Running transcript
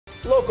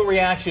Local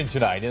reaction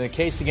tonight in the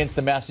case against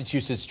the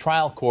Massachusetts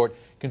trial court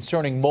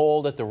concerning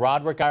mold at the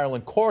Roderick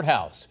Ireland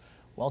Courthouse.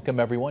 Welcome,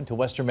 everyone, to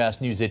Western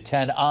Mass News at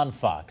 10 on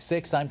Fox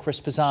 6. I'm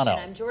Chris Pisano. And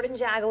I'm Jordan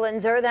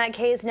Jagalinzer. That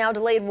case now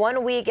delayed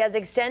 1 week as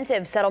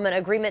extensive settlement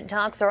agreement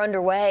talks are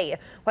underway.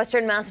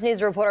 Western Mass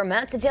News reporter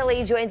Matt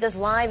Satilli joins us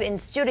live in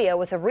studio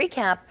with a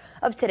recap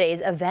of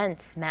today's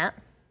events. Matt?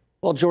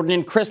 Well, Jordan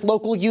and Chris,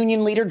 local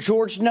union leader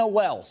George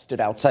Noel stood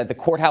outside the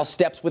courthouse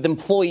steps with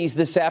employees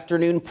this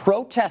afternoon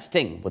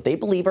protesting what they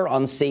believe are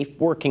unsafe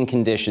working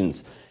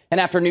conditions.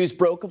 And after news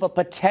broke of a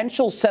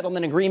potential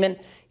settlement agreement,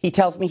 he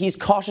tells me he's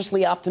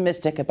cautiously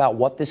optimistic about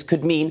what this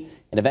could mean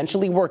and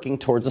eventually working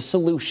towards a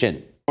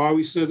solution. I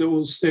always said that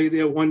we'll stay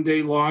there one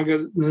day longer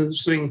than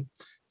this thing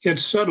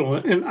gets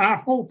settled. And our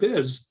hope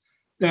is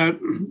that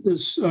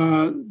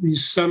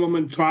these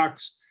settlement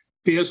talks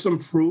bear some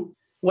fruit.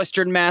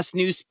 Western Mass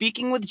News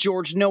speaking with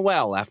George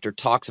Noel after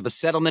talks of a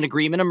settlement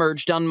agreement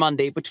emerged on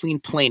Monday between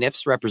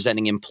plaintiffs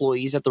representing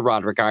employees at the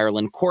Roderick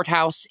Ireland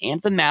Courthouse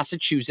and the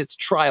Massachusetts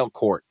trial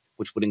court,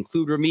 which would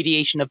include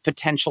remediation of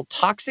potential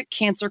toxic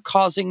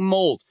cancer-causing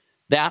mold.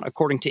 That,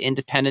 according to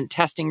independent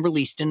testing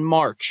released in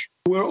March.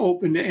 We're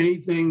open to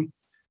anything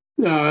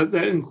that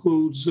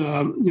includes,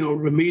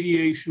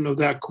 remediation of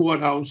that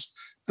courthouse,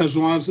 as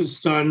long as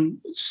it's done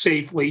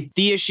safely.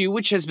 The issue,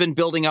 which has been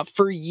building up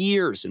for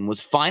years and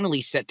was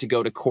finally set to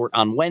go to court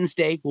on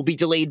Wednesday, will be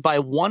delayed by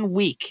 1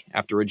 week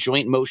after a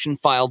joint motion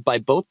filed by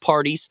both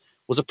parties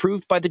was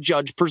approved by the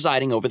judge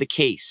presiding over the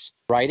case.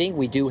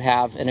 We do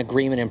have an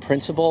agreement in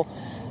principle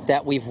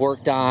that we've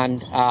worked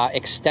on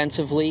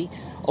extensively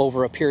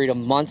over a period of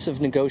months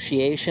of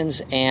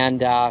negotiations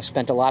and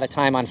spent a lot of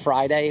time on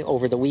Friday,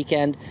 over the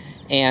weekend,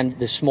 and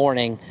this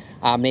morning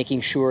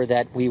making sure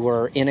that we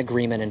were in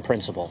agreement in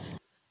principle.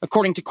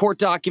 According to court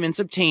documents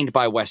obtained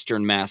by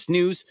Western Mass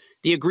News,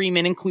 the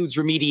agreement includes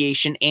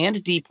remediation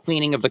and deep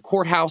cleaning of the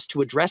courthouse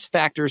to address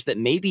factors that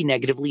may be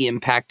negatively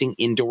impacting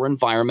indoor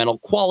environmental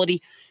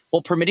quality,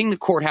 while permitting the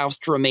courthouse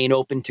to remain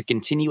open to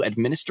continue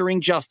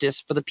administering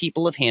justice for the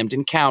people of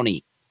Hampden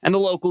County. And the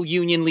local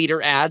union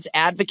leader adds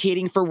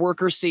advocating for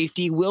worker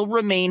safety will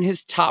remain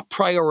his top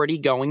priority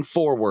going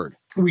forward.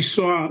 We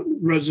saw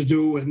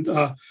residue and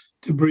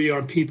debris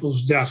on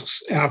people's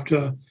desks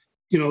after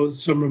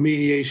some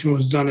remediation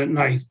was done at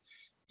night.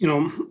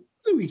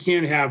 We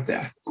can't have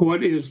that.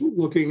 Court is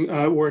working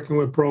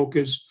with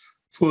brokers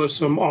for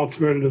some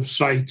alternative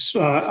sites.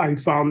 I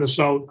found this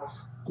out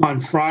on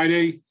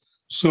Friday,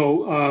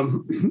 so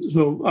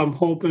I'm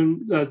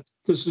hoping that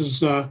this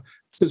is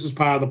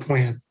part of the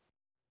plan.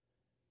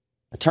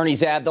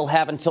 Attorneys add they'll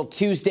have until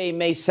Tuesday,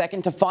 May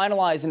 2nd, to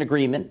finalize an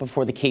agreement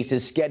before the case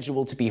is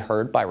scheduled to be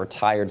heard by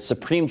retired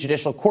Supreme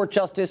Judicial Court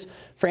Justice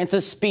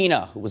Francis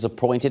Spina, who was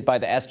appointed by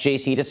the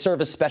SJC to serve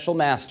as special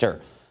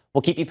master.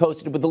 We'll keep you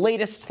posted with the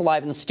latest.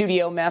 Live in the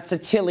studio, Matt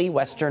Satilli,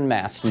 Western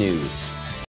Mass News.